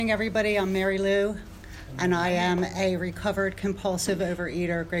Everybody, I'm Mary Lou, and I am a recovered compulsive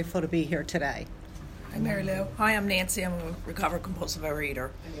overeater. Grateful to be here today. Hi, Mary Lou. Hi, I'm Nancy. I'm a recovered compulsive overeater.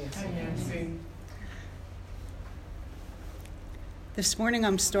 Hi, Nancy. This morning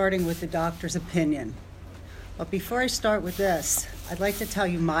I'm starting with the doctor's opinion. But before I start with this, I'd like to tell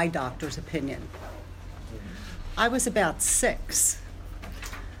you my doctor's opinion. I was about 6,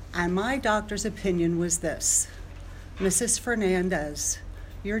 and my doctor's opinion was this: Mrs. Fernandez,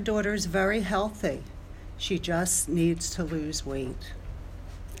 your daughter's very healthy. She just needs to lose weight.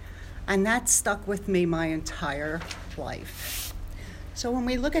 And that stuck with me my entire life. So when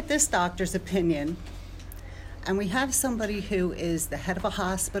we look at this doctor's opinion, and we have somebody who is the head of a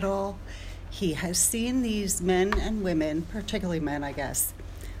hospital, he has seen these men and women, particularly men, I guess,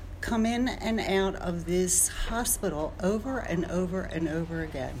 come in and out of this hospital over and over and over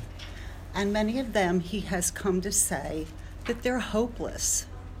again. And many of them he has come to say that they're hopeless.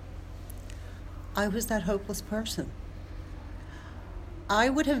 I was that hopeless person. I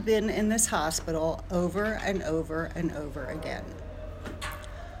would have been in this hospital over and over and over again.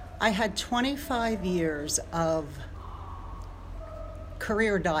 I had 25 years of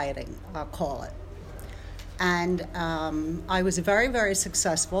career dieting, I'll call it. And I was very, very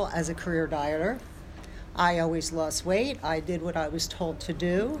successful as a career dieter. I always lost weight. I did what I was told to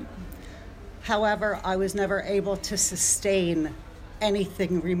do. However, I was never able to sustain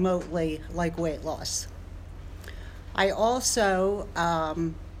anything remotely like weight loss. I also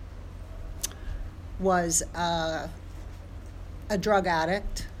was a drug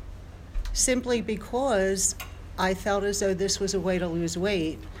addict simply because I felt as though this was a way to lose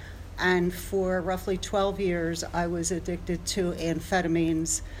weight. And for roughly 12 years, I was addicted to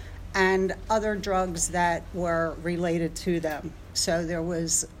amphetamines and other drugs that were related to them. So there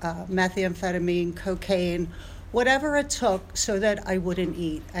was methamphetamine, cocaine, whatever it took so that I wouldn't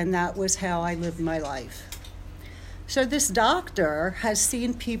eat. And that was how I lived my life. So this doctor has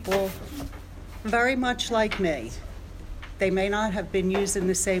seen people very much like me. They may not have been using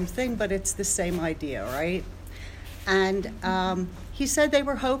the same thing, but it's the same idea, right? And he said they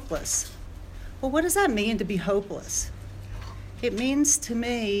were hopeless. Well, what does that mean to be hopeless? It means to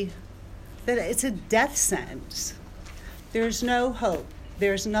me that it's a death sentence. There's no hope.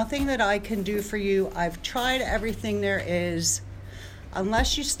 There's nothing that I can do for you. I've tried everything there is.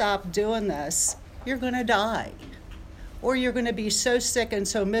 Unless you stop doing this, you're going to die. Or you're going to be so sick and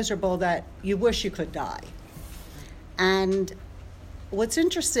so miserable that you wish you could die. And what's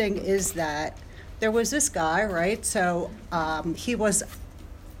interesting is that there was this guy, right? So he was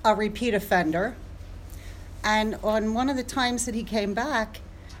a repeat offender. And on one of the times that he came back,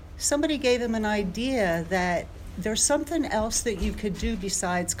 somebody gave him an idea that there's something else that you could do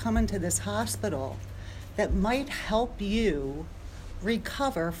besides coming to this hospital that might help you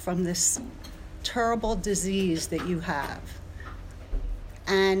recover from this terrible disease that you have.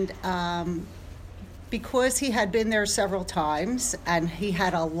 And because he had been there several times and he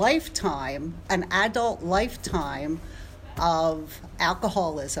had a lifetime, an adult lifetime of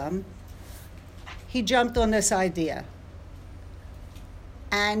alcoholism, he jumped on this idea.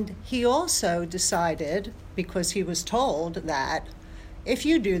 And he also decided, because he was told that if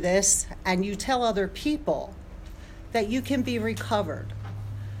you do this and you tell other people, that you can be recovered.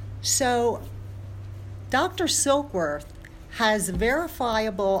 So Dr. Silkworth has a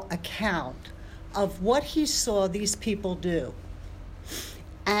verifiable account of what he saw these people do.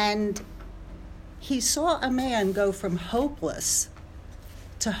 And he saw a man go from hopeless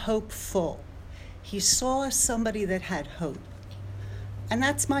to hopeful. He saw somebody that had hope. And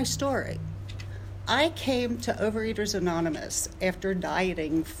that's my story. I came to Overeaters Anonymous after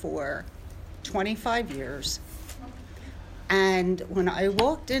dieting for 25 years. And when I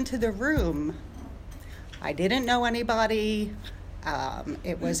walked into the room, I didn't know anybody.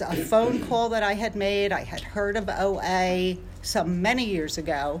 It was a phone call that I had made. I had heard of OA many years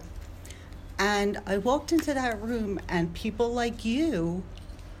ago. And I walked into that room, and people like you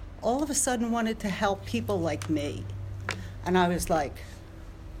all of a sudden wanted to help people like me. And I was like,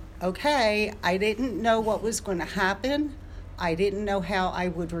 okay, I didn't know what was going to happen. I didn't know how I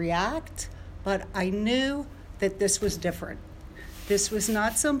would react, but I knew that this was different. This was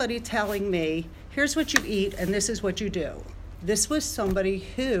not somebody telling me, here's what you eat and this is what you do. This was somebody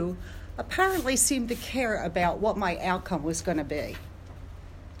who apparently seemed to care about what my outcome was going to be.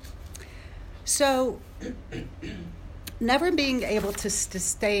 So, never being able to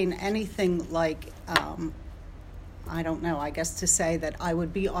sustain anything like, I don't know, I guess to say that I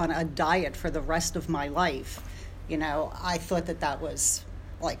would be on a diet for the rest of my life, you know, I thought that that was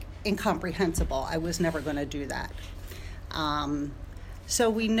like incomprehensible. I was never going to do that. So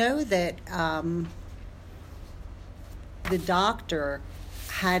we know that the doctor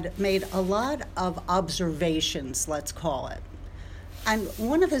had made a lot of observations, let's call it. And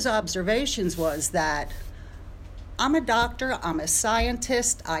one of his observations was that I'm a doctor, I'm a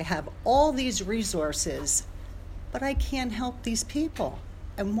scientist, I have all these resources, but I can't help these people.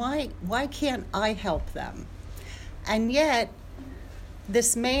 And why can't I help them? And yet,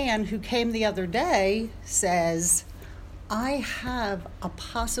 this man who came the other day says, I have a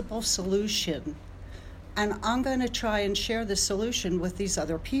possible solution, and I'm going to try and share the solution with these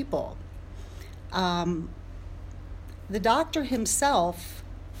other people. The doctor himself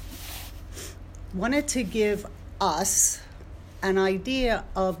wanted to give us an idea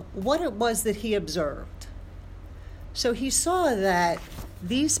of what it was that he observed. So he saw that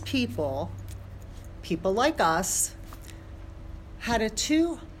these people like us, had a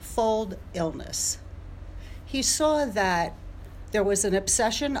twofold illness. He saw that there was an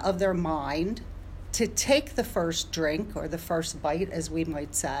obsession of their mind to take the first drink or the first bite, as we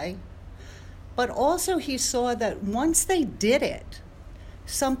might say. But also he saw that once they did it,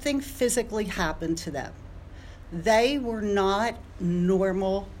 something physically happened to them. They were not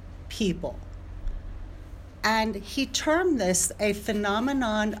normal people. And he termed this a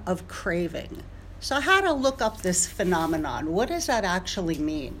phenomenon of craving. So I had to look up this phenomenon. What does that actually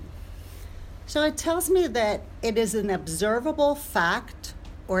mean? So it tells me that it is an observable fact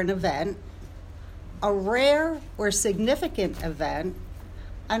or an event, a rare or significant event,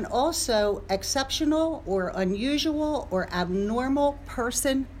 and also exceptional or unusual or abnormal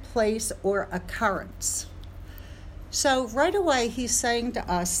person, place, or occurrence. So right away he's saying to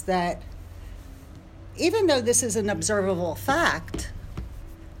us that even though this is an observable fact,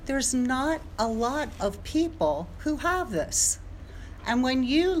 there's not a lot of people who have this. And when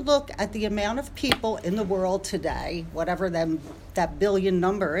you look at the amount of people in the world today, whatever that billion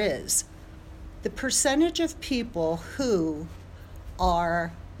number is, the percentage of people who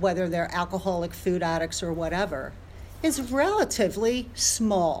are, whether they're alcoholic, food addicts, or whatever, is relatively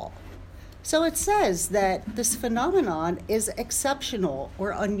small. So it says that this phenomenon is exceptional or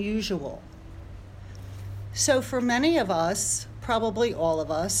unusual. So for many of us, probably all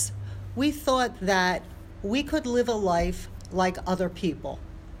of us, we thought that we could live a life like other people.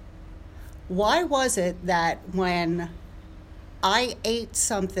 Why was it that when I ate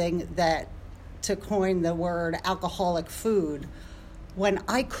something that, to coin the word alcoholic food, when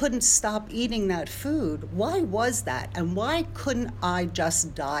I couldn't stop eating that food, why was that? And why couldn't I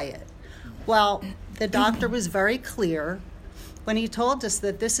just diet? Well, the doctor was very clear when he told us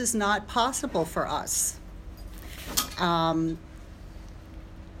that this is not possible for us.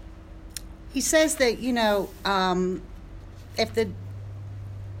 He says that,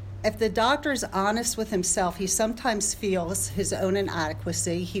 if the doctor's honest with himself, he sometimes feels his own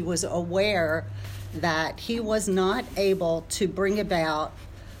inadequacy. He was aware that he was not able to bring about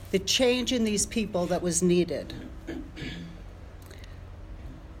the change in these people that was needed.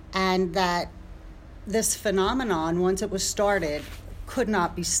 And that this phenomenon, once it was started, could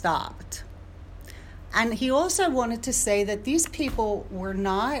not be stopped. And he also wanted to say that these people were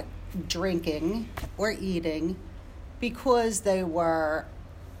not drinking or eating because they were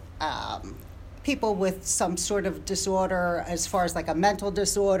people with some sort of disorder, as far as like a mental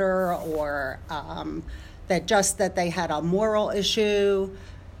disorder, or that they had a moral issue.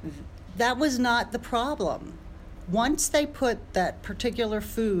 That was not the problem. Once they put that particular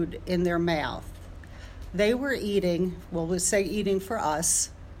food in their mouth, they were eating, well, we'll say eating for us,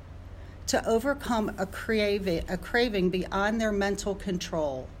 to overcome a craving beyond their mental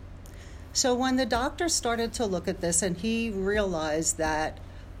control. So when the doctor started to look at this, and he realized that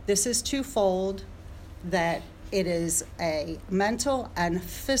this is twofold, that it is a mental and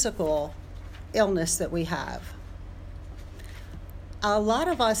physical illness that we have. A lot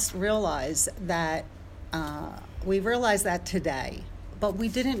of us realize that, we realize that today, but we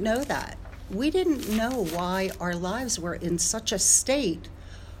didn't know that. We didn't know why our lives were in such a state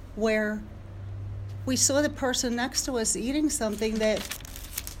where we saw the person next to us eating something that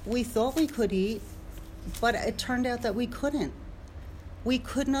we thought we could eat, but it turned out that we couldn't. We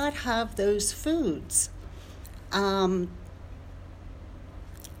could not have those foods.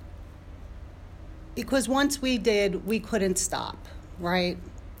 Because once we did, we couldn't stop, right?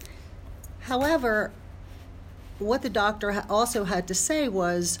 However, what the doctor also had to say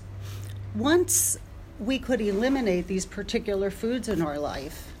was, once we could eliminate these particular foods in our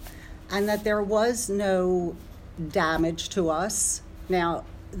life, and that there was no damage to us. Now,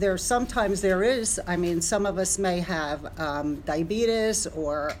 sometimes there is, some of us may have diabetes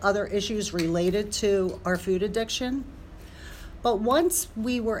or other issues related to our food addiction. But once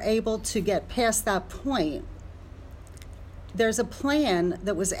we were able to get past that point, there's a plan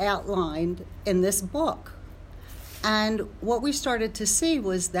that was outlined in this book. And what we started to see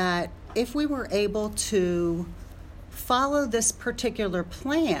was that if we were able to follow this particular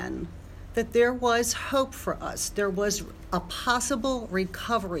plan, that there was hope for us. There was a possible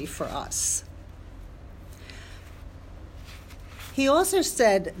recovery for us. He also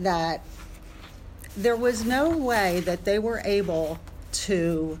said that there was no way that they were able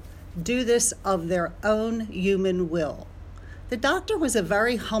to do this of their own human will. The doctor was a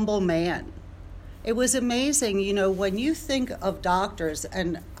very humble man. It was amazing, when you think of doctors,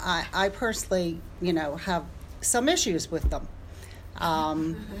 and I personally, have some issues with them.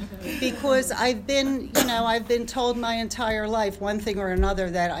 Because I've been told my entire life one thing or another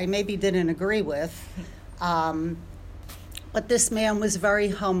that I maybe didn't agree with. But this man was very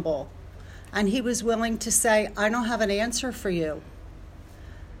humble. And he was willing to say, I don't have an answer for you.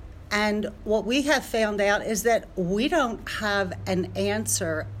 And what we have found out is that we don't have an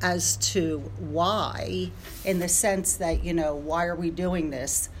answer as to why, in the sense that, why are we doing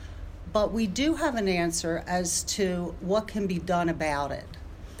this? But we do have an answer as to what can be done about it.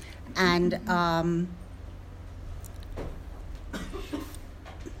 And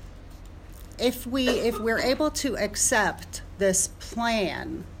if we're able to accept this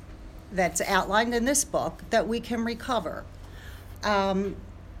plan that's outlined in this book, that we can recover.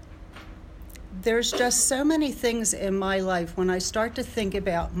 There's just so many things in my life when I start to think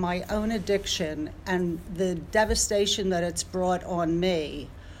about my own addiction and the devastation that it's brought on me.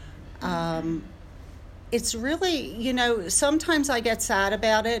 It's really, sometimes I get sad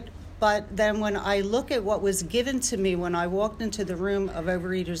about it, but then when I look at what was given to me when I walked into the room of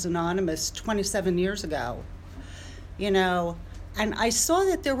Overeaters Anonymous 27 years ago, and I saw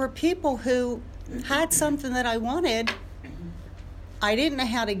that there were people who had something that I wanted. I didn't know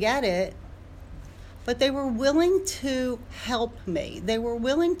how to get it, but they were willing to help me. They were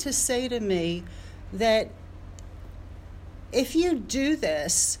willing to say to me that if you do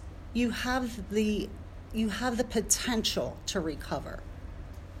this, you have the potential to recover.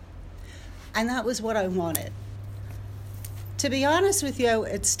 And that was what I wanted. To be honest with you,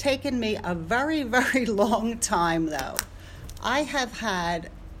 it's taken me a very, very long time, though. I have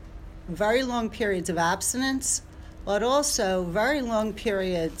had very long periods of abstinence, but also very long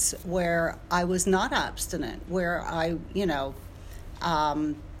periods where I was not abstinent, where I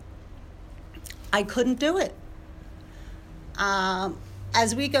couldn't do it.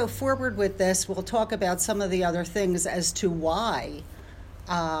 As we go forward with this, we'll talk about some of the other things as to why.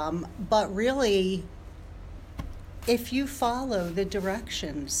 But really, if you follow the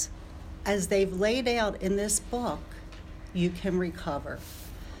directions as they've laid out in this book, you can recover.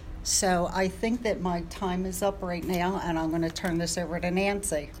 So I think that my time is up right now, and I'm going to turn this over to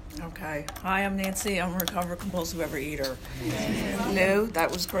Nancy. Okay. Hi, I'm Nancy. I'm a recovered compulsive overeater. No, that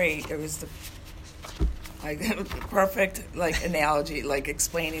was great. It was the perfect analogy,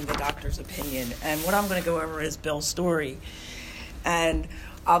 explaining the doctor's opinion. And what I'm going to go over is Bill's story. And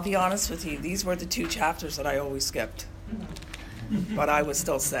I'll be honest with you, these were the 2 chapters that I always skipped. But I was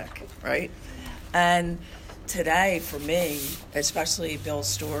still sick, right? And today, for me, especially Bill's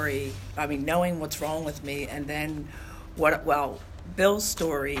story, knowing what's wrong with me, and then Bill's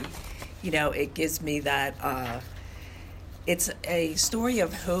story, it gives me that it's a story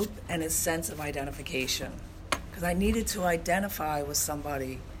of hope and a sense of identification. Because I needed to identify with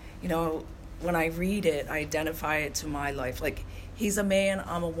somebody. When I read it, I identify it to my life. He's a man,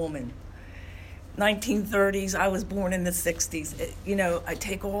 I'm a woman. 1930s, I was born in the 60s. I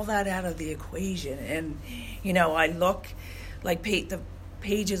take all that out of the equation, and I look the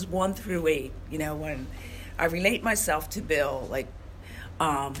pages 1 through 8. When I relate myself to Bill,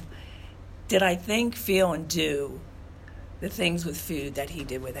 did I think, feel, and do the things with food that he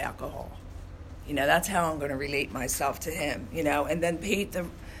did with alcohol? That's how I'm going to relate myself to him. And then the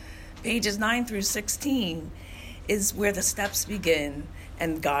pages 9 through 16 is where the steps begin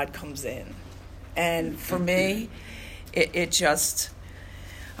and God comes in. And for me, it just,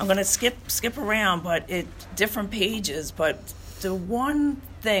 I'm going to skip around, but different pages. But the one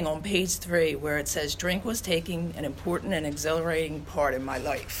thing on page 3 where it says, drink was taking an important and exhilarating part in my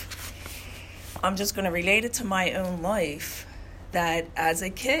life. I'm just going to relate it to my own life, that as a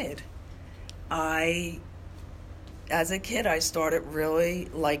kid, I started really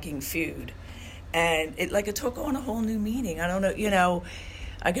liking food. And it took on a whole new meaning. I don't know,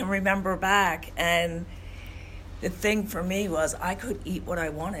 I can remember back, and the thing for me was I could eat what I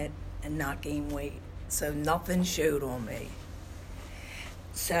wanted and not gain weight. So nothing showed on me.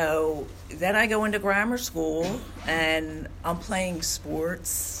 So then I go into grammar school, and I'm playing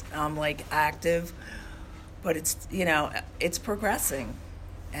sports. I'm like active, but it's progressing.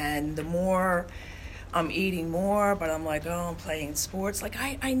 And the more I'm eating more, but I'm like, oh, I'm playing sports. Like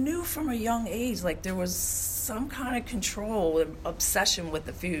I knew from a young age, like there was some kind of control and obsession with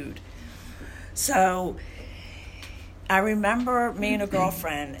the food. So I remember me and a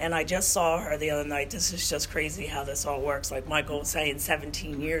girlfriend, and I just saw her the other night. This is just crazy how this all works. Like Michael was saying,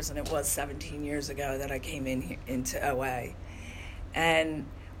 17 years, and it was 17 years ago that I came into OA. And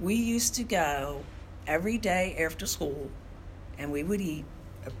we used to go every day after school, and we would eat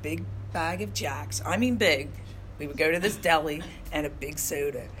a big bag of Jacks. I mean big. We would go to this deli and a big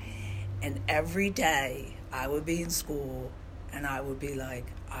soda. And every day I would be in school, and I would be like,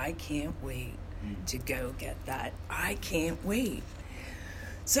 I can't wait to go get that. I can't wait.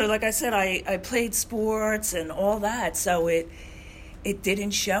 So like I said, I played sports and all that, so it didn't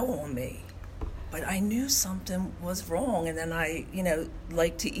show on me. But I knew something was wrong, and then I,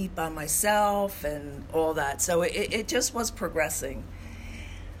 liked to eat by myself and all that. So it just was progressing.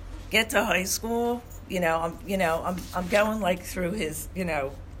 Get to high school, I'm going like through his,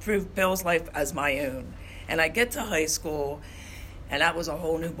 through Bill's life as my own. And I get to high school, and that was a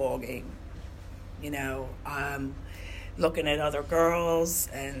whole new ball game. Looking at other girls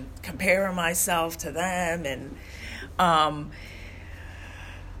and comparing myself to them, and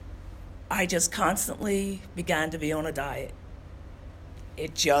I just constantly began to be on a diet.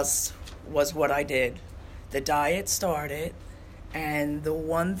 It just was what I did. The diet started, and the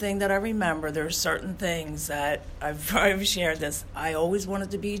one thing that I remember, there are certain things that I've shared this. I always wanted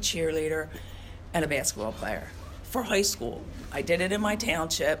to be a cheerleader and a basketball player for high school. I did it in my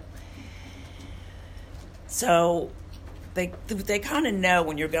township. So they kind of know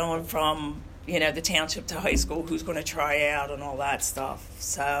when you're going from, the township to high school who's going to try out and all that stuff.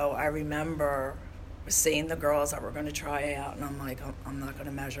 So I remember seeing the girls that were going to try out, and I'm like, I'm not going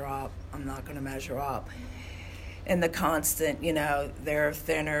to measure up. I'm not going to measure up. And the constant, they're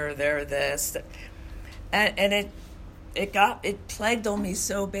thinner, they're this. And it plagued on me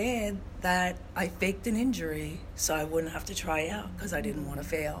so bad that I faked an injury so I wouldn't have to try out, because I didn't want to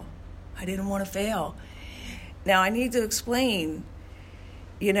fail. I didn't want to fail. Now, I need to explain,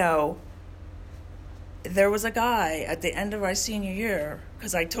 there was a guy at the end of my senior year,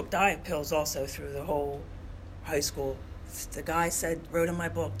 because I took diet pills also through the whole high school. The guy wrote in my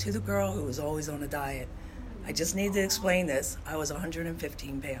book, to the girl who was always on a diet. I just need to explain this. I was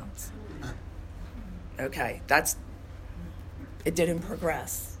 115 pounds. Okay, it didn't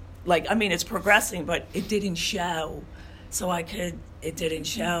progress. It's progressing, but it didn't show. It didn't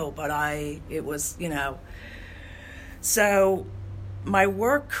show, but it was. So my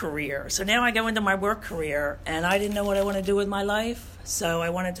work career, so now I go into my work career, and I didn't know what I want to do with my life, so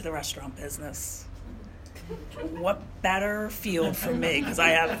I went into the restaurant business. What better field for me, because I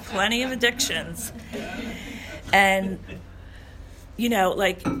have plenty of addictions. And,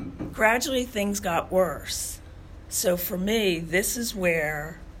 gradually things got worse. So for me, this is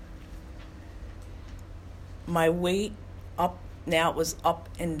where my weight it was up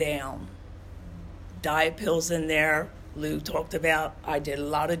and down. Diet pills in there. Lou talked about I did a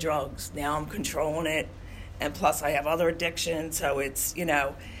lot of drugs. Now I'm controlling it. And plus I have other addictions. So it's,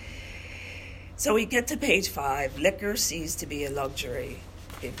 So we get to page 5. Liquor ceased to be a luxury.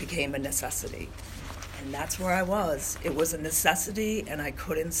 It became a necessity. And that's where I was. It was a necessity, and I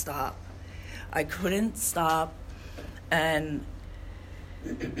couldn't stop. And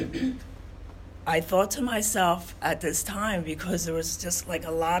I thought to myself at this time, because there was just a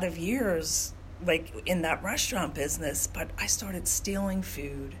lot of years in that restaurant business, but I started stealing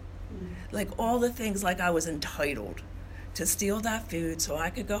food. All the things, I was entitled to steal that food so I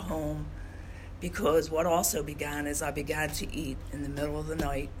could go home, because what also began is I began to eat in the middle of the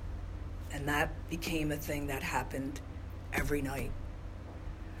night, and that became a thing that happened every night.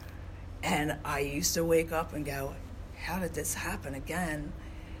 And I used to wake up and go, how did this happen again?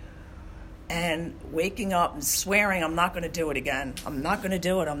 And waking up and swearing, I'm not going to do it again. I'm not going to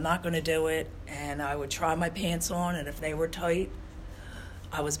do it. And I would try my pants on, and if they were tight,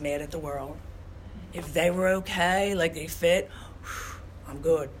 I was mad at the world. If they were okay, they fit, I'm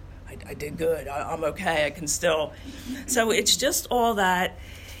good. I did good. I'm okay. I can still. So it's just all that,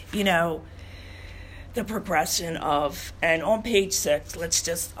 the progression of, and on page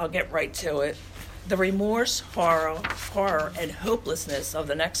 6, I'll get right to it. The remorse, horror, and hopelessness of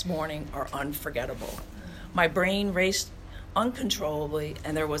the next morning are unforgettable. My brain raced uncontrollably,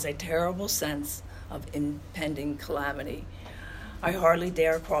 and there was a terrible sense of impending calamity. I hardly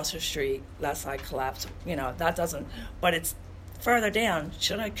dare cross the street lest I collapse. That doesn't, but it's further down,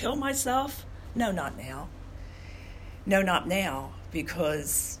 should I kill myself? No, not now. No, not now,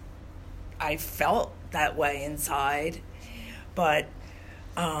 because I felt that way inside, but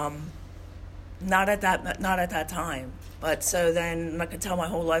not at that time. But so then I could tell my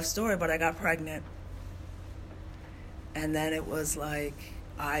whole life story, but I got pregnant. And then it was like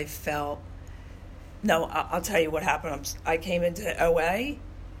I felt, no, I'll tell you what happened. I came into OA.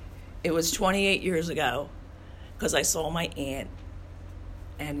 It was 28 years ago because I saw my aunt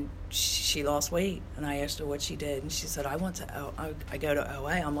and she lost weight. And I asked her what she did. And she said, I go to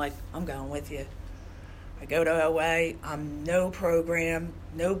OA. I'm like, I'm going with you. I go to OA. I'm no program,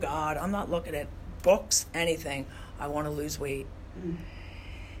 no God. I'm not looking at books, anything. I want to lose weight.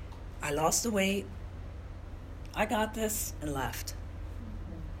 I lost the weight. I got this and left.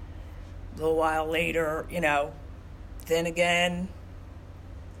 A little while later, then again,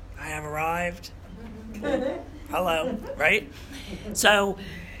 I have arrived. Hello, right? So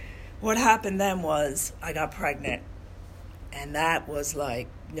what happened then was I got pregnant. And that was like,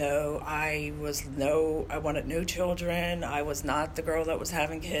 I wanted no children. I was not the girl that was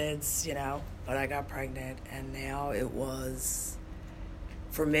having kids, but I got pregnant. And now it was,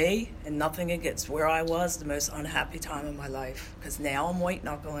 for me, and nothing against where I was, the most unhappy time of my life. Because now I'm white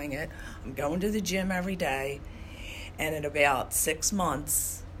knuckling it. I'm going to the gym every day. And in about 6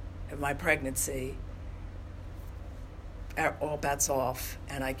 months of my pregnancy, all bets off.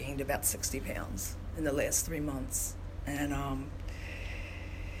 And I gained about 60 pounds in the last 3 months. And,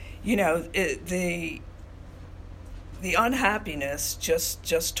 the unhappiness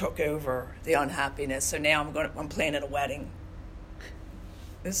just took over the unhappiness. So now I'm planning a wedding.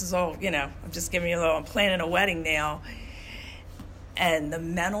 This is all, I'm just giving you I'm planning a wedding now. And the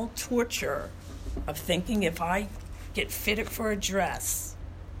mental torture of thinking if I get fitted for a dress,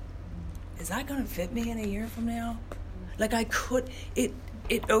 is that going to fit me in a year from now? Like it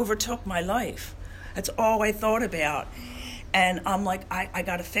overtook my life. That's all I thought about. And I'm like, I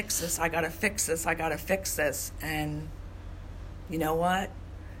got to fix this. I got to fix this. I got to fix this. And you know what?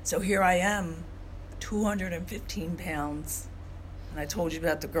 So here I am, 215 pounds. And I told you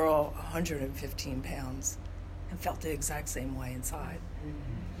about the girl, 115 pounds, and felt the exact same way inside.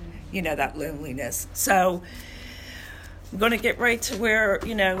 That loneliness. So I'm going to get right to where,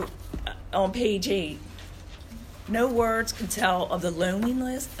 on page 8. No words can tell of the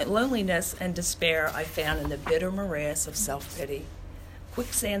loneliness and despair I found in the bitter morass of self-pity.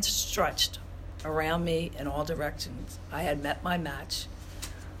 Quicksand stretched around me in all directions. I had met my match.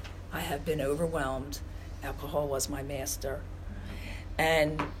 I had been overwhelmed. Alcohol was my master.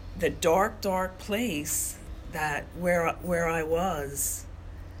 And the dark, dark place that where I was,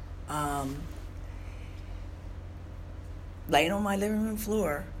 laying on my living room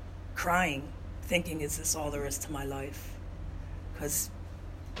floor, crying, thinking, is this all there is to my life? Because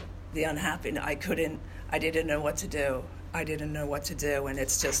the unhappiness, I didn't know what to do. And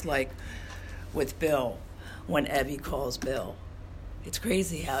it's just like with Bill, when Evie calls Bill. It's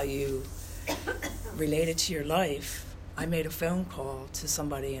crazy how you relate it to your life. I made a phone call to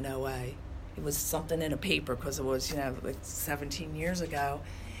somebody in OA. It was something in a paper because it was, like 17 years ago.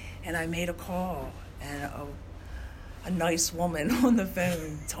 And I made a call, and a nice woman on the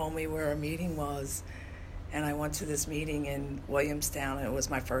phone told me where a meeting was. And I went to this meeting in Williamstown, and it was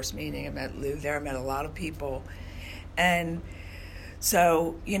my first meeting. I met Lou there. I met a lot of people. And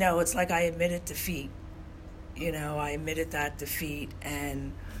so, it's like I admitted defeat. I admitted that defeat.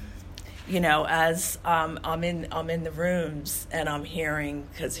 And, as I'm in the rooms and I'm hearing,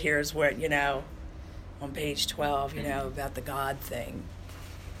 because here's where, on page 12, about the God thing.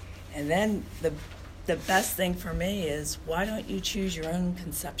 And then the best thing for me is, why don't you choose your own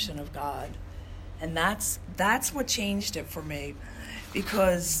conception of God? And that's what changed it for me,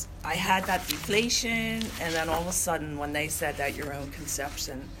 because I had that deflation, and then all of a sudden when they said that, your own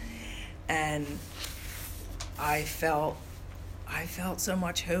conception, and I felt so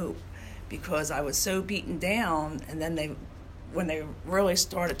much hope, because I was so beaten down. And then when they really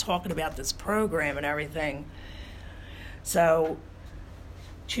started talking about this program and everything, so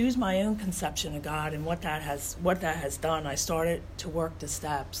choose my own conception of God and what that has done. I started to work the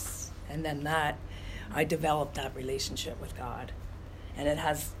steps, and then I developed that relationship with God, and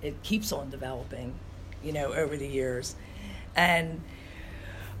it keeps on developing, over the years. And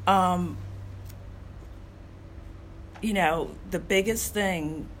the biggest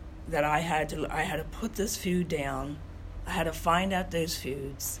thing that I had to put this food down. I had to find out those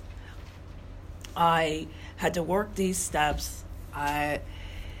foods. I had to work these steps. A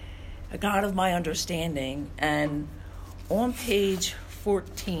God of my understanding. And on page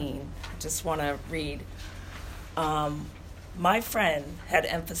 14, I just want to read, My friend had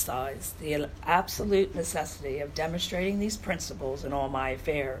emphasized the absolute necessity of demonstrating these principles in all my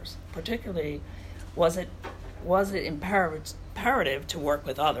affairs. Particularly, was it imperative to work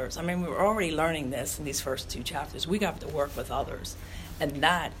with others? I mean, we were already learning this in these first 2 chapters. We got to work with others, and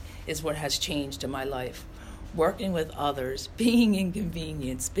that is what has changed in my life. Working with others, being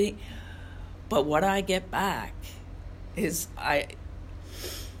inconvenienced, but what I get back is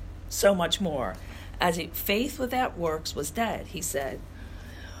so much more. Faith without works was dead, he said.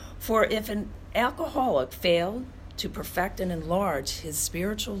 For if an alcoholic failed to perfect and enlarge his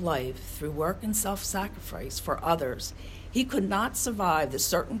spiritual life through work and self-sacrifice for others, he could not survive the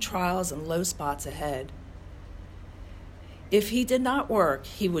certain trials and low spots ahead. If he did not work,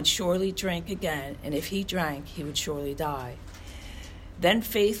 he would surely drink again, and if he drank, he would surely die. Then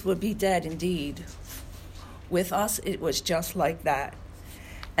faith would be dead indeed. With us, it was just like that.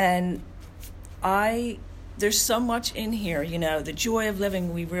 And there's so much in here, the joy of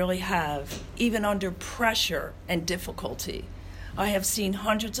living we really have, even under pressure and difficulty. I have seen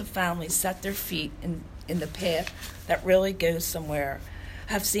hundreds of families set their feet in the path that really goes somewhere.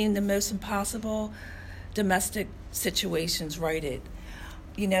 I've seen the most impossible domestic situations righted.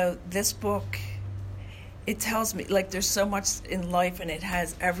 This book, it tells me, there's so much in life, and it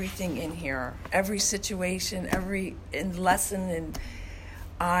has everything in here. Every situation, every lesson,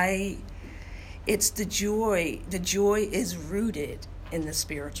 it's the joy. The joy is rooted in the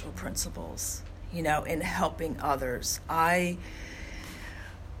spiritual principles, in helping others.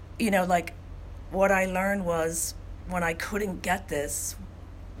 What I learned was, when I couldn't get this,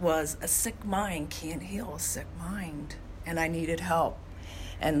 was a sick mind can't heal a sick mind, and I needed help.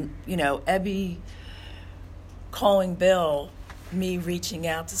 And, Ebby calling Bill, me reaching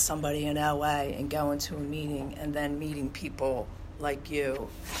out to somebody in LA and going to a meeting, and then meeting people like you,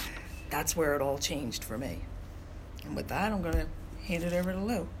 that's where it all changed for me. And with that, I'm going to hand it over to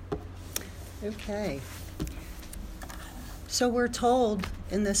Lou. Okay. So we're told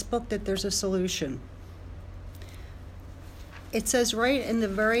in this book that there's a solution. It says right in the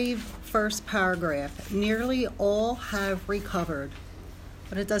very first paragraph, nearly all have recovered.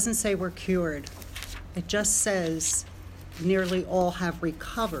 But it doesn't say we're cured. It just says nearly all have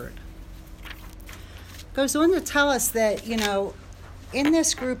recovered. It goes on to tell us that, in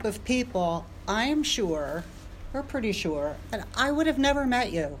this group of people, I am sure, or pretty sure, that I would have never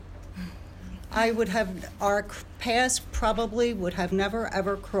met you. Our paths probably would have never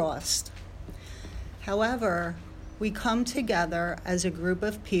ever crossed. However, we come together as a group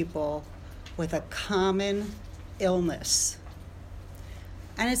of people with a common illness.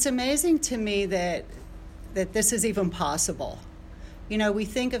 And it's amazing to me that this is even possible. We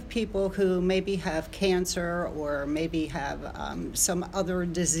think of people who maybe have cancer or maybe have some other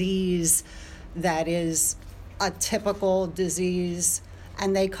disease that is a typical disease,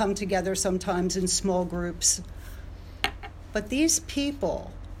 and they come together sometimes in small groups. But these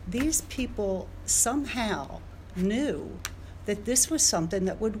people somehow knew that this was something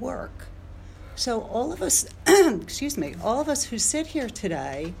that would work. So all of us, all of us who sit here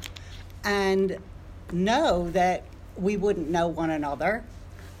today and know that we wouldn't know one another,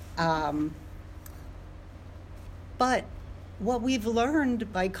 but what we've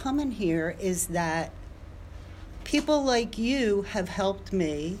learned by coming here is that people like you have helped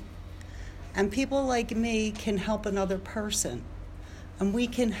me, and people like me can help another person, and we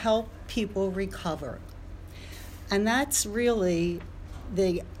can help people recover. And that's really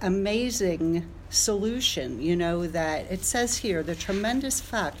the amazing solution, that it says here, the tremendous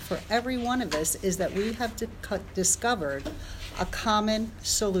fact for every one of us is that we have discovered a common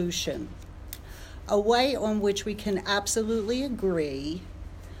solution, a way on which we can absolutely agree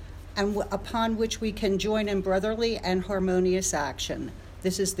and upon which we can join in brotherly and harmonious action.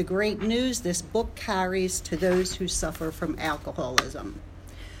 This is the great news this book carries to those who suffer from alcoholism.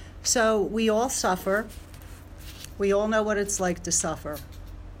 So we all suffer. We all know what it's like to suffer.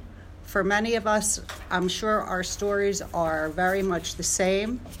 For many of us, I'm sure our stories are very much the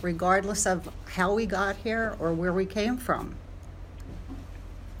same, regardless of how we got here or where we came from.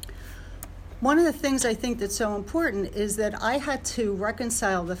 One of the things I think that's so important is that I had to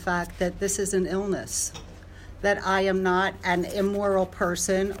reconcile the fact that this is an illness, that I am not an immoral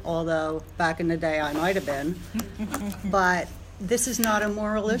person, although back in the day I might have been, but this is not a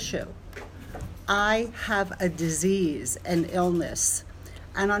moral issue. I have a disease, an illness,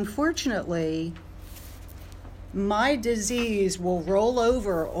 and unfortunately, my disease will roll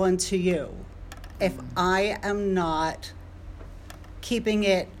over onto you if I am not keeping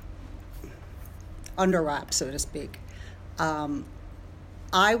it under wraps, so to speak.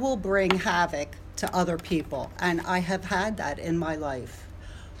 I will bring havoc to other people. And I have had that in my life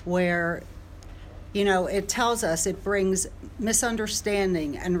where, it tells us it brings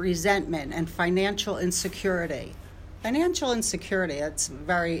misunderstanding and resentment and financial insecurity. Financial insecurity, that's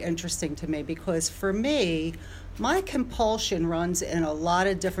very interesting to me because for me, my compulsion runs in a lot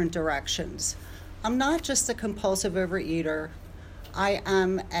of different directions. I'm not just a compulsive overeater. I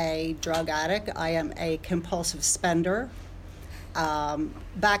am a drug addict. I am a compulsive spender.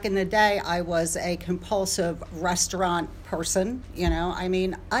 Back in the day, I was a compulsive restaurant person.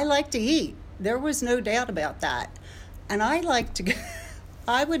 I like to eat. There was no doubt about that. And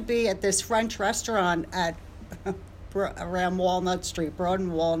I would be at this French restaurant around Walnut Street, Broad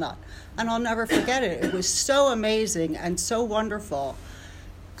and Walnut. And I'll never forget it. It was so amazing and so wonderful.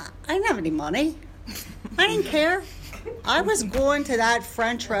 I didn't have any money. I didn't care. I was going to that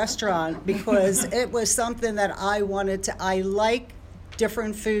French restaurant because it was something that I wanted to. I like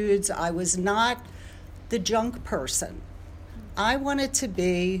different foods. I was not the junk person. I wanted to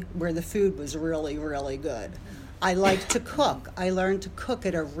be where the food was really, really good. I like to cook. I learned to cook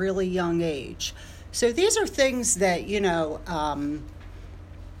at a really young age. So these are things that,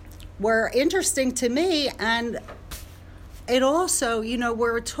 were interesting to me. And it also,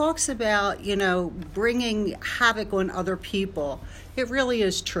 where it talks about, bringing havoc on other people, it really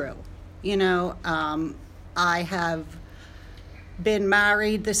is true. I have been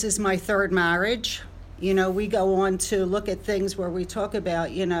married. This is my third marriage. We go on to look at things where we talk about,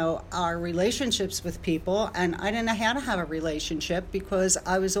 our relationships with people. And I didn't know how to have a relationship because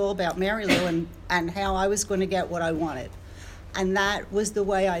I was all about Mary Lou and how I was going to get what I wanted. And that was the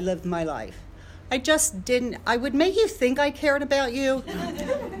way I lived my life. I would make you think I cared about you,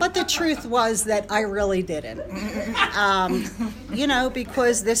 but the truth was that I really didn't.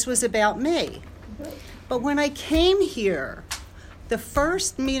 Because this was about me. But when I came here, the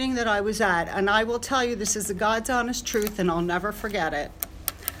first meeting that I was at, and I will tell you this is the God's honest truth and I'll never forget it,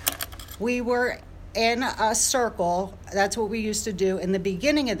 we were in a circle, that's what we used to do in the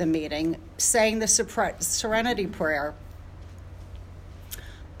beginning of the meeting, saying the Serenity Prayer.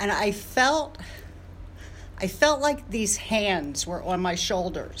 And I felt like these hands were on my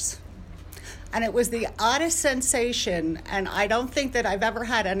shoulders. And it was the oddest sensation, and I don't think that I've ever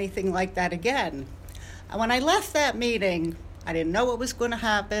had anything like that again. And when I left that meeting, I didn't know what was going to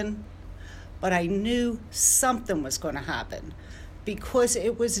happen, but I knew something was going to happen because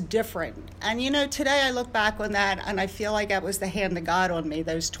it was different. And, today I look back on that, and I feel like that was the hand of God on me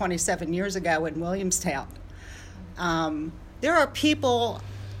those 27 years ago in Williamstown. There are people,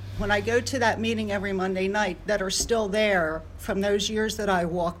 when I go to that meeting every Monday night, that are still there from those years that I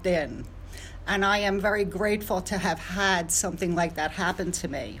walked in. And I am very grateful to have had something like that happen to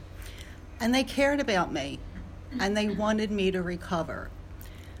me. And they cared about me, and they wanted me to recover.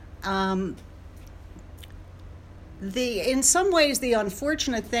 In some ways, the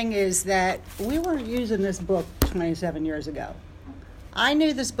unfortunate thing is that we weren't using this book 27 years ago. I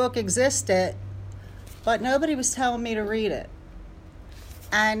knew this book existed, but nobody was telling me to read it.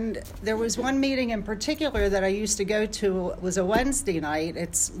 And there was one meeting in particular that I used to go to. It was a Wednesday night.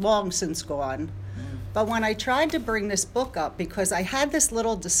 It's long since gone. But when I tried to bring this book up, because I had this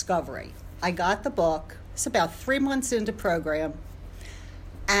little discovery, I got the book. It's about 3 months into program.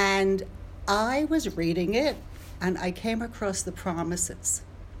 And I was reading it, and I came across the promises.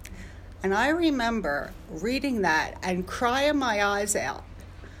 And I remember reading that and crying my eyes out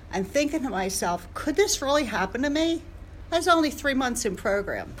and thinking to myself, could this really happen to me? I was only 3 months in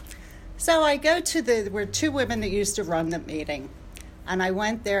program. So I go to there were two women that used to run the meeting. And I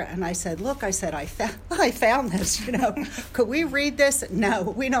went there and I said, look, I found this, Could we read this? No,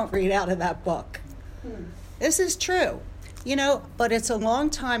 we don't read out of that book. This is true, but it's a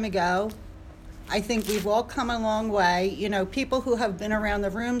long time ago. I think we've all come a long way. People who have been around the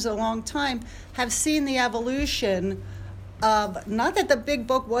rooms a long time have seen the evolution of, not that the big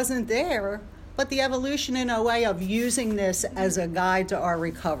book wasn't there, but the evolution in a way of using this as a guide to our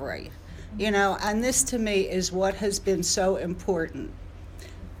recovery. And this to me is what has been so important.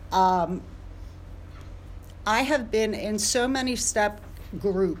 I have been in so many step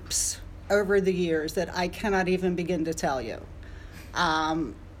groups over the years that I cannot even begin to tell you.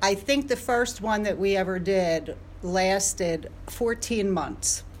 I think the first one that we ever did lasted 14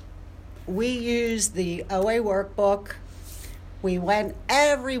 months. We used the OA workbook. We went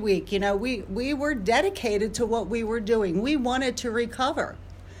every week. We were dedicated to what we were doing. We wanted to recover,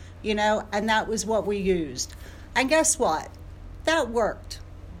 and that was what we used. And guess what? That worked.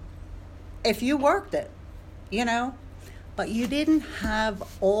 If you worked it, but you didn't have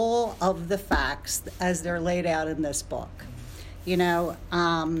all of the facts as they're laid out in this book.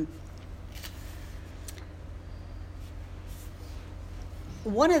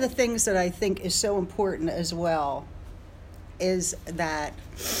 one of the things that I think is so important as well is that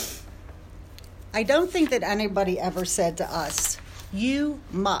I don't think that anybody ever said to us, you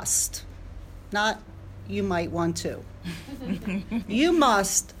must, not you might want to. You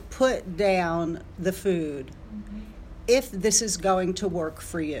must put down the food if this is going to work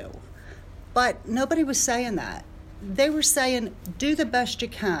for you. But nobody was saying that. They were saying, do the best you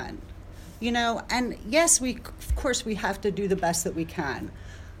can. And yes, of course we have to do the best that we can.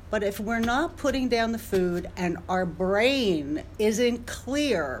 But if we're not putting down the food and our brain isn't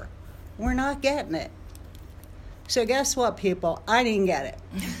clear, we're not getting it. So guess what, people? I didn't get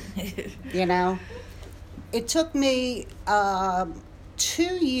it. It took me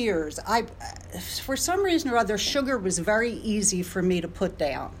 2 years. For some reason or other, sugar was very easy for me to put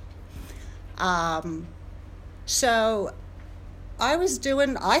down. So I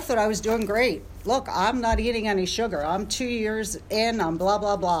thought I was doing great. Look, I'm not eating any sugar. I'm 2 years in, I'm blah,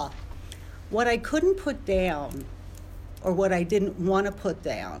 blah, blah. What I couldn't put down, or what I didn't want to put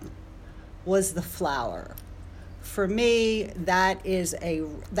down, was the flour. For me, that is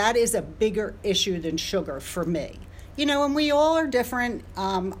a bigger issue than sugar for me. And we all are different.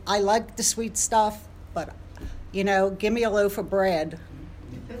 I like the sweet stuff, but, give me a loaf of bread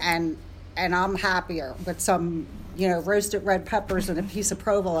and I'm happier with some, roasted red peppers and a piece of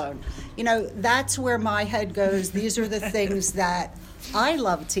provolone. That's where my head goes. These are the things that I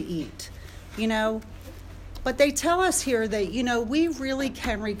love to eat, But they tell us here that, we really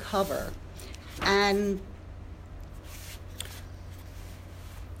can recover. And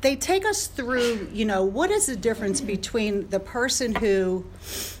they take us through, what is the difference between the person who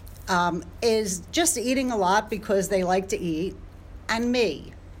is just eating a lot because they like to eat, and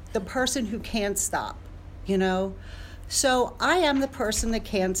me, the person who can't stop, So I am the person that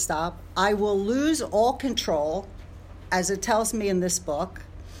can't stop. I will lose all control, as it tells me in this book.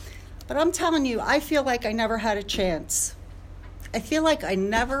 But I'm telling you, I feel like I never had a chance. I feel like I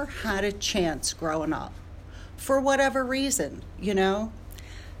never had a chance growing up, for whatever reason,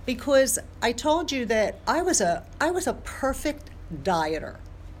 Because I told you that I was a perfect dieter.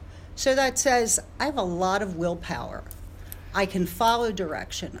 So that says I have a lot of willpower. I can follow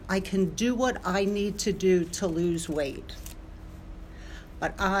direction. I can do what I need to do to lose weight.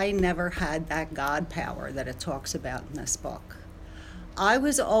 But I never had that God power that it talks about in this book. I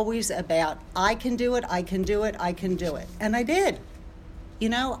was always about, I can do it, I can do it, I can do it. And I did.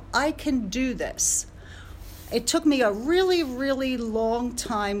 I can do this. It took me a really, really long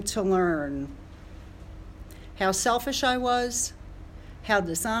time to learn how selfish I was, how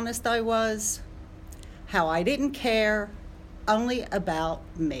dishonest I was, how I didn't care only about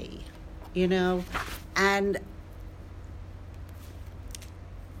me, And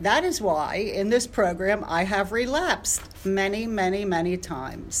that is why in this program I have relapsed many, many, many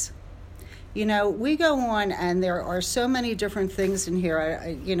times. We go on and there are so many different things in here.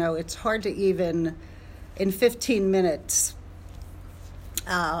 It's hard to even in 15 minutes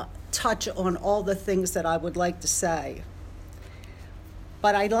touch on all the things that I would like to say.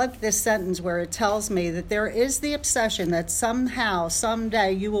 But I like this sentence where it tells me that there is the obsession that somehow,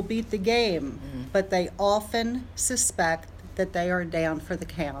 someday you will beat the game, but they often suspect that they are down for the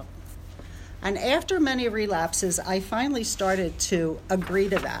count. And after many relapses, I finally started to agree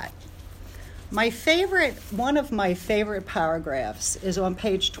to that. One of my favorite paragraphs is on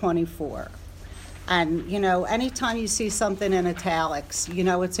page 24. And, anytime you see something in italics,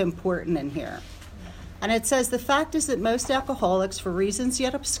 it's important in here. And it says, the fact is that most alcoholics, for reasons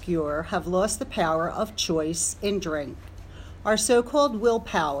yet obscure, have lost the power of choice in drink. Our so-called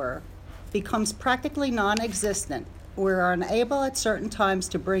willpower becomes practically non-existent. We are unable at certain times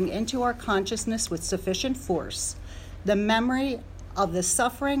to bring into our consciousness with sufficient force the memory of the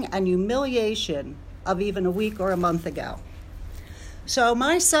suffering and humiliation of even a week or a month ago. So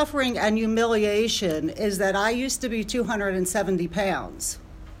my suffering and humiliation is that I used to be 270 pounds.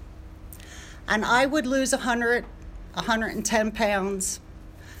 And I would lose 100, 110 pounds,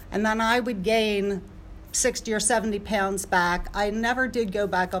 and then I would gain 60 or 70 pounds back. I never did go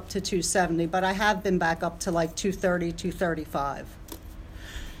back up to 270, but I have been back up to like 230, 235.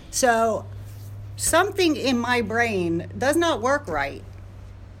 So something in my brain does not work right.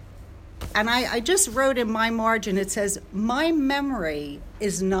 And I just wrote in my margin, it says, my memory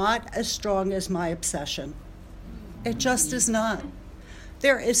is not as strong as my obsession. It just is not.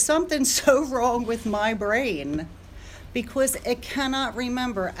 There is something so wrong with my brain because it cannot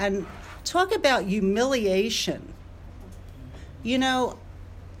remember. And talk about humiliation. I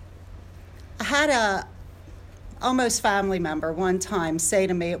had a almost family member one time say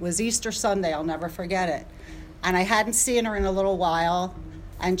to me, it was Easter Sunday, I'll never forget it. And I hadn't seen her in a little while.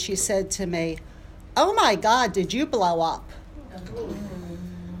 And she said to me, "Oh my God, did you blow up?"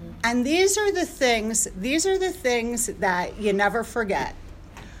 And these are the things that you never forget.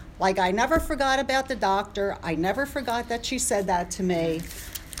 Like, I never forgot about the doctor. I never forgot that she said that to me.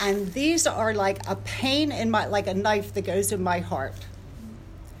 And these are like a pain in my, like a knife that goes in my heart.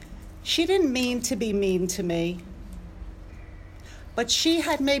 She didn't mean to be mean to me. But she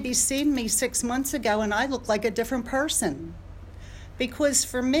had maybe seen me 6 months ago and I looked like a different person. Because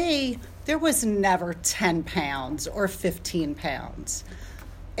for me, there was never 10 pounds or 15 pounds.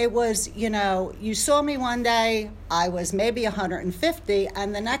 It was, you saw me one day, I was maybe 150,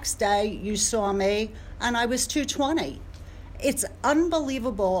 and the next day you saw me and I was 220. It's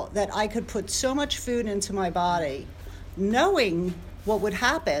unbelievable that I could put so much food into my body, knowing what would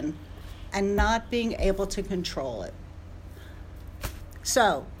happen and not being able to control it.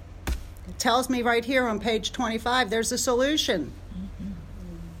 So, it tells me right here on page 25, there's a solution.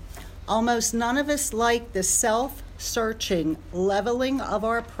 Almost none of us like the self-searching leveling of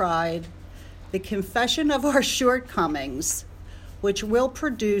our pride, the confession of our shortcomings, which the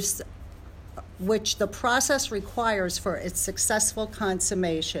process requires for its successful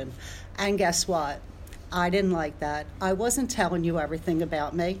consummation. And guess what? I didn't like that. I wasn't telling you everything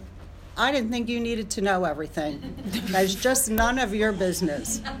about me. I didn't think you needed to know everything. That's just none of your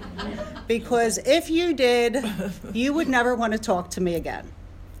business. Because if you did, you would never want to talk to me again.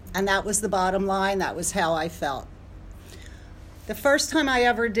 And that was the bottom line. That was how I felt. The first time I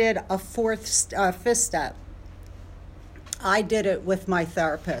ever did a fifth step, I did it with my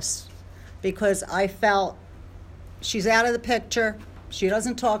therapist because I felt she's out of the picture. She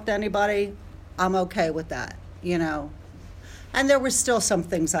doesn't talk to anybody. I'm okay with that, And there were still some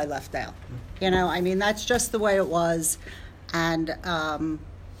things I left out. That's just the way it was. And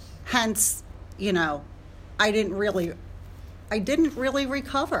hence, I didn't really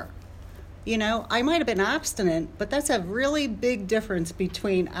recover. I might have been abstinent, but that's a really big difference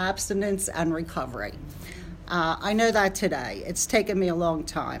between abstinence and recovery. I know that today. It's taken me a long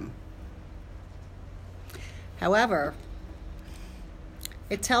time. However,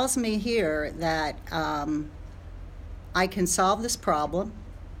 it tells me here that I can solve this problem,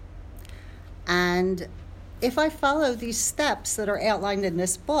 and if I follow these steps that are outlined in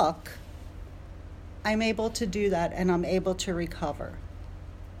this book, I'm able to do that and I'm able to recover.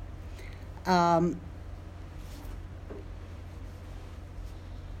 It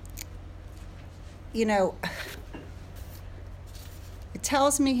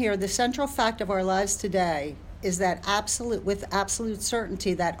tells me here the central fact of our lives today is that with absolute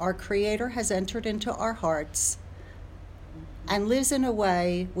certainty that our Creator has entered into our hearts and lives in a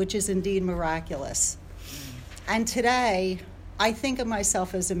way which is indeed miraculous. And today, I think of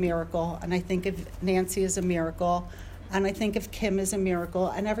myself as a miracle, and I think of Nancy as a miracle, and I think of Kim as a miracle,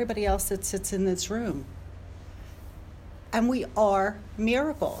 and everybody else that sits in this room. And we are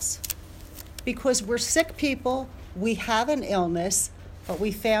miracles because we're sick people, we have an illness, but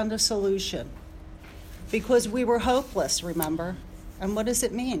we found a solution. Because we were hopeless, remember? And what does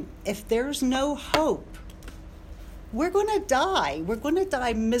it mean? If there's no hope, we're going to die. We're going to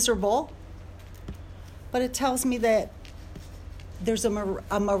die miserable. But it tells me that there's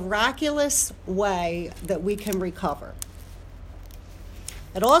a miraculous way that we can recover.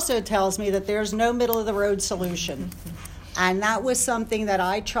 It also tells me that there's no middle-of-the-road solution. And that was something that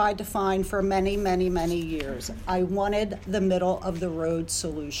I tried to find for many, many, many years. I wanted the middle-of-the-road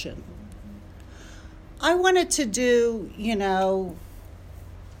solution. I wanted to do,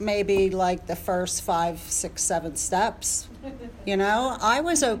 maybe like the first 5, 6, 7 steps. I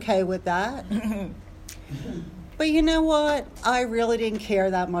was okay with that. But you know what? I really didn't care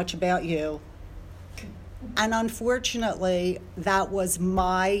that much about you. And unfortunately, that was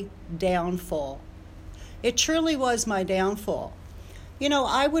my downfall. It truly was my downfall.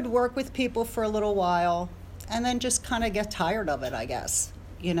 I would work with people for a little while and then just kind of get tired of it, I guess.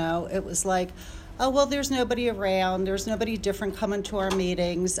 It was like, oh, well, there's nobody around. There's nobody different coming to our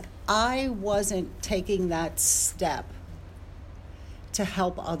meetings. I wasn't taking that step to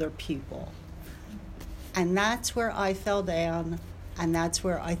help other people. And that's where I fell down, and that's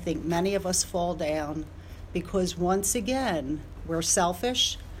where I think many of us fall down, because once again, we're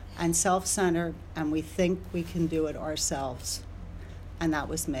selfish and self-centered, and we think we can do it ourselves. And that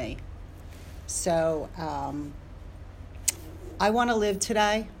was me. So I want to live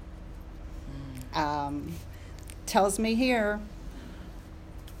today. Tells me here,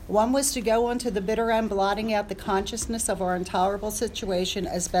 one was to go on to the bitter end, blotting out the consciousness of our intolerable situation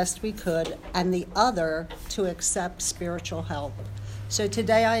as best we could, and the other to accept spiritual help. So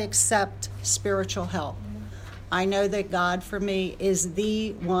today I accept spiritual help. I know that God for me is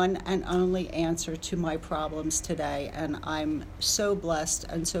the one and only answer to my problems today, and I'm so blessed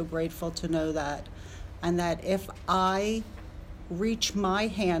and so grateful to know that. And that if I reach my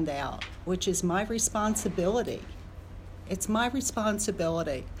hand out, which is my responsibility, it's my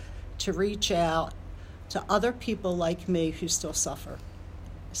responsibility to reach out to other people like me who still suffer.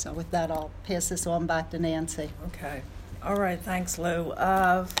 So with that, I'll pass this on back to Nancy. Okay. All right. Thanks, Lou.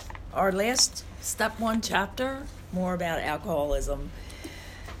 Our last step 1 chapter, more about alcoholism.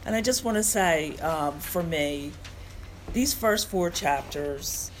 And I just want to say, for me, these first 4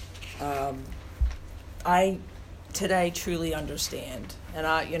 chapters, I today truly understand. And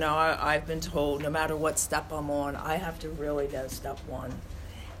I've been told no matter what step I'm on, I have to really know step 1.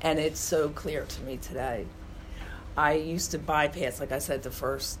 And it's so clear to me today. I used to bypass, like I said,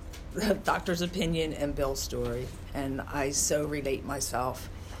 the doctor's opinion and Bill's story, and I so relate myself.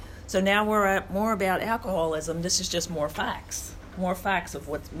 So now we're at more about alcoholism. This is just more facts of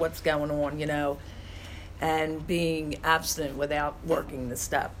what's going on, and being abstinent without working the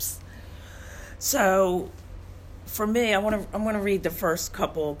steps. So for me, I'm going to read the first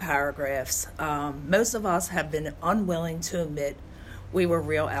couple paragraphs. Most of us have been unwilling to admit we were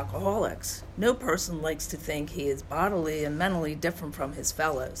real alcoholics. No person likes to think he is bodily and mentally different from his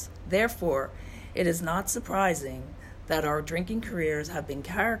fellows. Therefore, it is not surprising that our drinking careers have been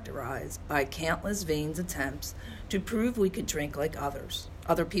characterized by countless vain attempts to prove we could drink like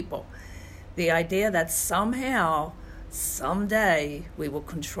other people. The idea that somehow, someday, we will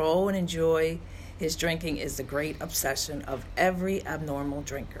control and enjoy his drinking is the great obsession of every abnormal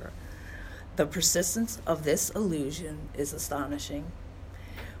drinker. The persistence of this illusion is astonishing.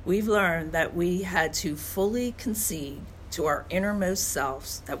 We've learned that we had to fully concede to our innermost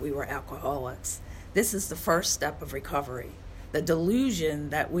selves that we were alcoholics. This is the first step of recovery. The delusion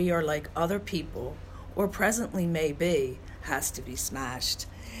that we are like other people, or presently may be, has to be smashed.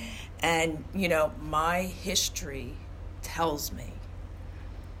 And, my history tells me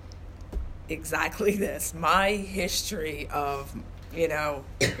exactly this. My history of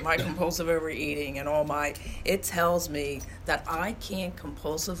my compulsive overeating and it tells me that I can't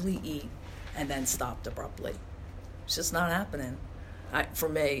compulsively eat and then stop abruptly. It's just not happening. For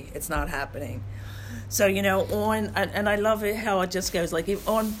me, it's not happening. So, and I love it how it just goes, like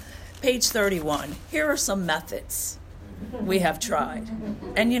on page 31, here are some methods we have tried.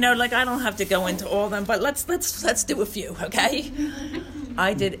 And, I don't have to go into all of them, but let's do a few, okay?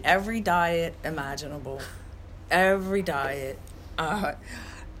 I did every diet imaginable. Every diet.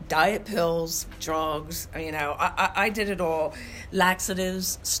 Diet pills, drugs, I did it all.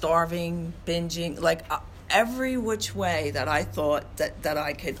 Laxatives, starving, binging, every which way that I thought that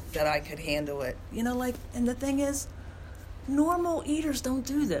I could handle it. And the thing is, normal eaters don't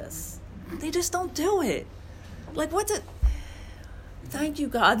do this. They just don't do it. Thank you,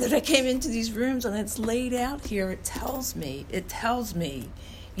 God, that I came into these rooms and it's laid out here. It tells me,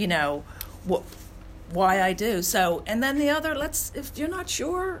 why I do. So, and then the other, if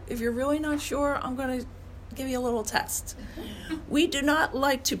you're really not sure, I'm going to give you a little test. We do not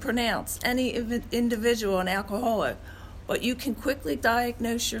like to pronounce any individual an alcoholic, but you can quickly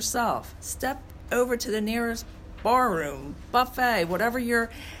diagnose yourself. Step over to the nearest bar room, buffet, whatever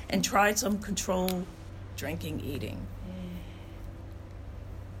and try some controlled drinking, eating.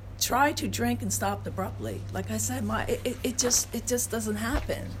 Try to drink and stop abruptly. Like I said, it just doesn't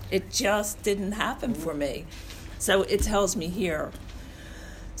happen. It just didn't happen for me. So it tells me here.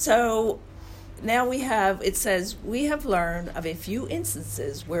 So now it says, we have learned of a few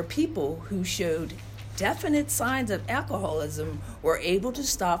instances where people who showed definite signs of alcoholism were able to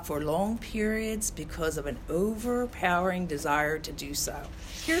stop for long periods because of an overpowering desire to do so.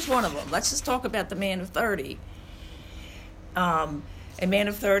 Here's one of them. Let's just talk about the man of 30. A man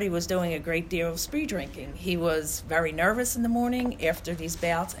of 30 was doing a great deal of spree drinking. He was very nervous in the morning after these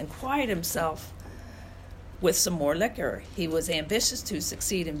bouts and quieted himself with some more liquor. He was ambitious to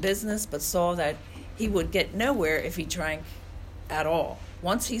succeed in business, but saw that he would get nowhere if he drank at all.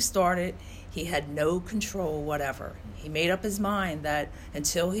 Once he started, he had no control whatever. He made up his mind that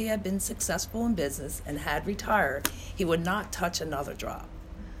until he had been successful in business and had retired, he would not touch another drop.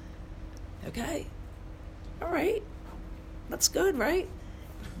 Okay? All right. That's good, right?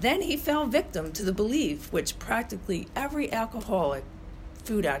 Then he fell victim to the belief, which practically every alcoholic,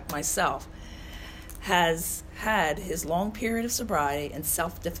 food addict, myself, has had. His long period of sobriety and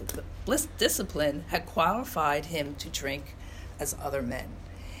self-discipline had qualified him to drink as other men.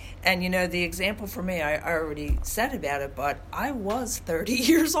 And, the example for me, I already said about it, but I was 30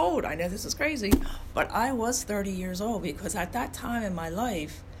 years old. I know this is crazy, but I was 30 years old because at that time in my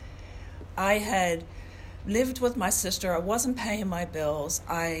life, I had lived with my sister. I wasn't paying my bills.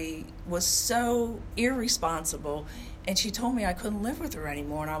 I was so irresponsible. And she told me I couldn't live with her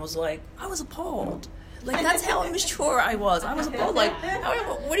anymore. And I was appalled. Like, that's how immature I was. I was appalled. Like,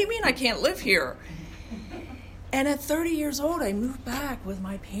 what do you mean I can't live here? And at 30 years old, I moved back with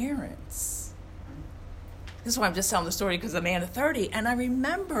my parents. This is why I'm just telling the story, because I'm a man of 30. And I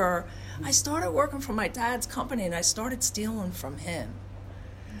remember I started working for my dad's company, and I started stealing from him.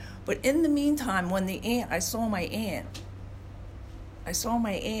 But in the meantime, when I saw my aunt,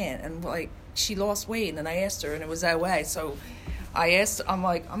 and like, she lost weight, and I asked her, and it was OA. So I'm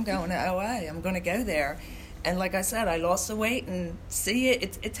like, I'm going to OA. I'm going to go there. And like I said, I lost the weight, and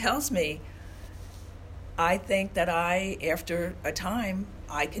it tells me, I think that after a time,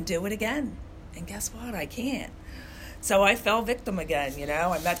 I can do it again. And guess what? I can't. So I fell victim again,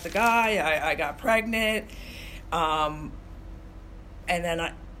 I met the guy, I got pregnant, and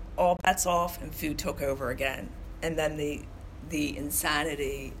then all bets off, and food took over again. And then the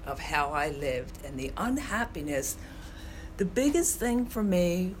insanity of how I lived and the unhappiness. The biggest thing for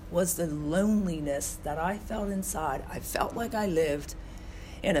me was the loneliness that I felt inside. I felt like I lived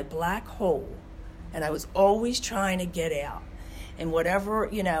in a black hole, and I was always trying to get out. And whatever,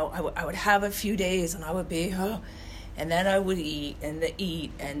 I would have a few days, and I would be, and then I would eat,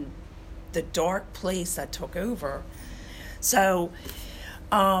 and the dark place that took over. So,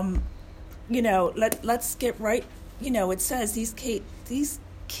 let's get right. It says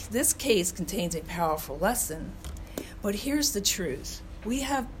this case contains a powerful lesson. But here's the truth. We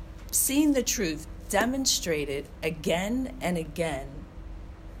have seen the truth demonstrated again and again.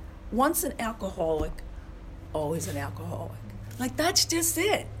 Once an alcoholic, always an alcoholic. Like, that's just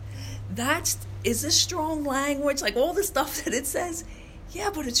it. Is this strong language? Like, all the stuff that it says,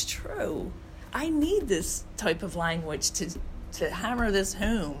 yeah, but it's true. I need this type of language to hammer this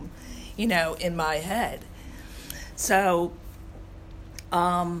home, in my head. So,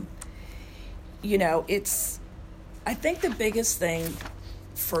 I think the biggest thing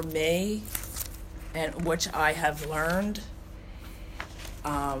for me, and which I have learned,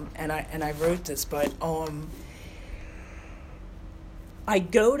 and I wrote this, but I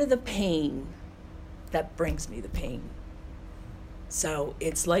go to the pain that brings me the pain. So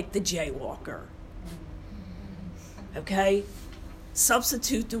it's like the jaywalker. Okay?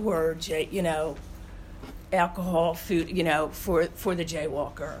 Substitute the word, alcohol, food, for the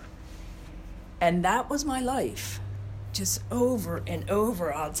jaywalker. And that was my life. Just over and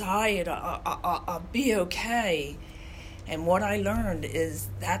over. I'll diet, I'll be okay. And what I learned is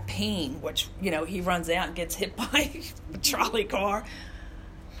that pain, which, he runs out and gets hit by a trolley car.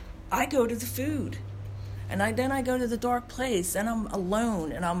 I go to the food. And then I go to the dark place, and I'm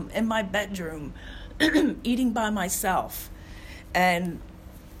alone, and I'm in my bedroom eating by myself. And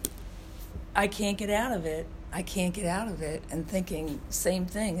I can't get out of it. And thinking, same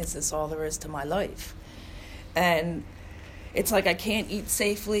thing, is this all there is to my life? And it's like I can't eat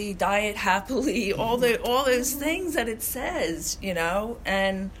safely, diet happily, all those things that it says,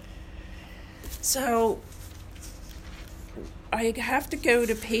 And so I have to go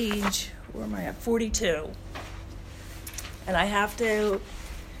to page, where am I at? 42. And I have to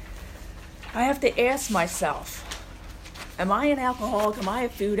ask myself, am I an alcoholic? Am I a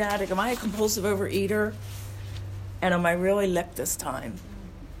food addict? Am I a compulsive overeater? And am I really licked this time?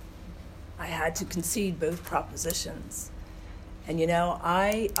 I had to concede both propositions. And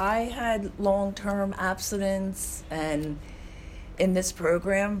I had long-term abstinence and in this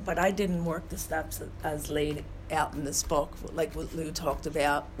program, but I didn't work the steps as laid out in this book, like what Lou talked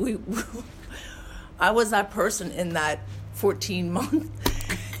about. I was that person in that 14-month,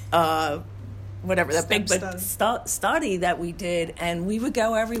 whatever, that big study that we did, and we would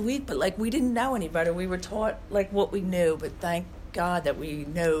go every week, but like we didn't know any better. We were taught like what we knew, but thank God that we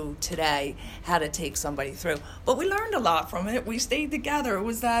know today how to take somebody through. But we learned a lot from it. We stayed together. It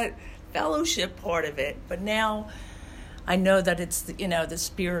was that fellowship part of it. But now I know that it's the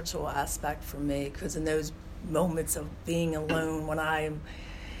spiritual aspect for me, because in those moments of being alone, when I'm,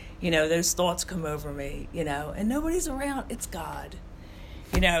 those thoughts come over me, and nobody's around, it's God,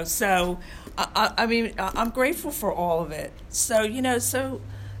 so I mean, I'm grateful for all of it. So,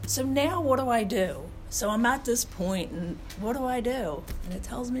 so now what do I do? So I'm at this point, and what do I do? And it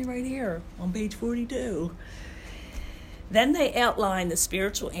tells me right here on page 42. Then they outlined the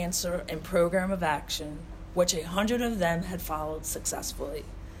spiritual answer and program of action, which 100 of them had followed successfully.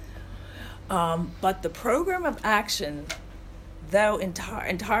 But the program of action, though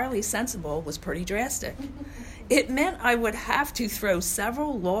entirely sensible, was pretty drastic. It meant I would have to throw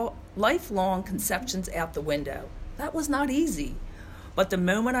several lifelong conceptions out the window. That was not easy. But the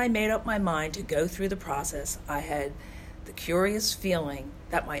moment I made up my mind to go through the process, I had the curious feeling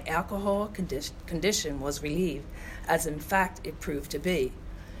that my alcoholic condition was relieved, as in fact it proved to be.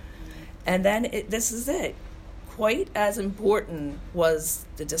 And then this is it. Quite as important was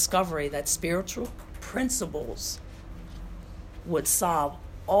the discovery that spiritual principles would solve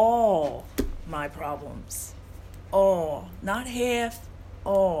all my problems. All, not half,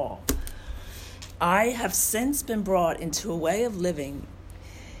 all. I have since been brought into a way of living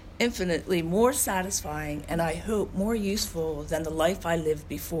infinitely more satisfying and I hope more useful than the life I lived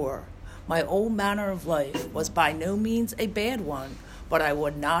before. My old manner of life was by no means a bad one, but I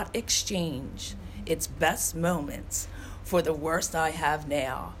would not exchange its best moments for the worst I have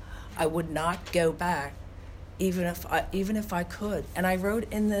now. I would not go back, even if I could. And I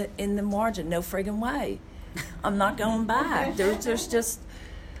wrote in the margin, no friggin' way. I'm not going back. There's just,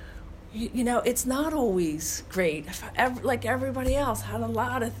 you know, it's not always great. Like everybody else, had a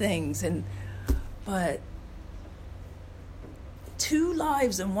lot of things, but 2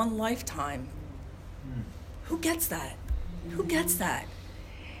 lives in 1 lifetime. Who gets that? Who gets that?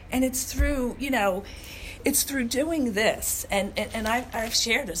 And it's through, it's through doing this. And I've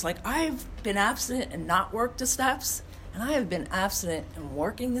shared this. Like, I've been abstinent and not worked the steps, and I have been abstinent and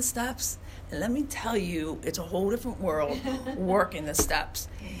working the steps. And let me tell you, it's a whole different world working the steps.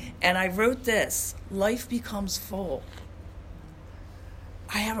 And I wrote this: life becomes full.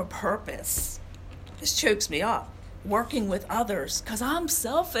 I have a purpose. This chokes me up. Working with others, because I'm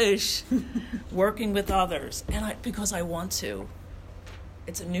selfish. Working with others, because I want to.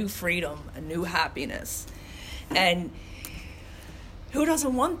 It's a new freedom, a new happiness. And who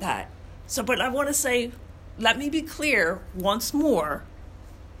doesn't want that? But I want to say, let me be clear once more.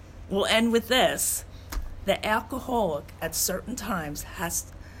 We'll end with this. The alcoholic at certain times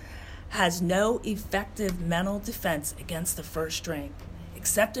has no effective mental defense against the first drink,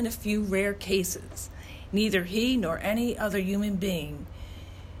 except in a few rare cases. Neither he nor any other human being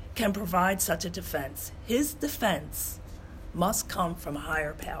can provide such a defense. His defense must come from a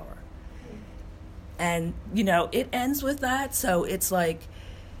higher power. And, it ends with that. So it's like,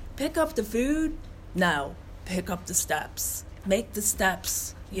 pick up the food? No, pick up the steps. Make the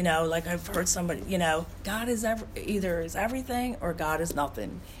steps. Like I've heard somebody, God is either is everything or God is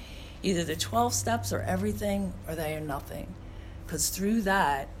nothing. Either the 12 steps are everything or they are nothing. Because through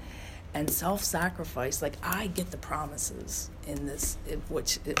that and self-sacrifice, like, I get the promises in this,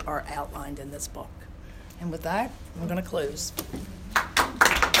 which are outlined in this book. And with that, I'm going to close.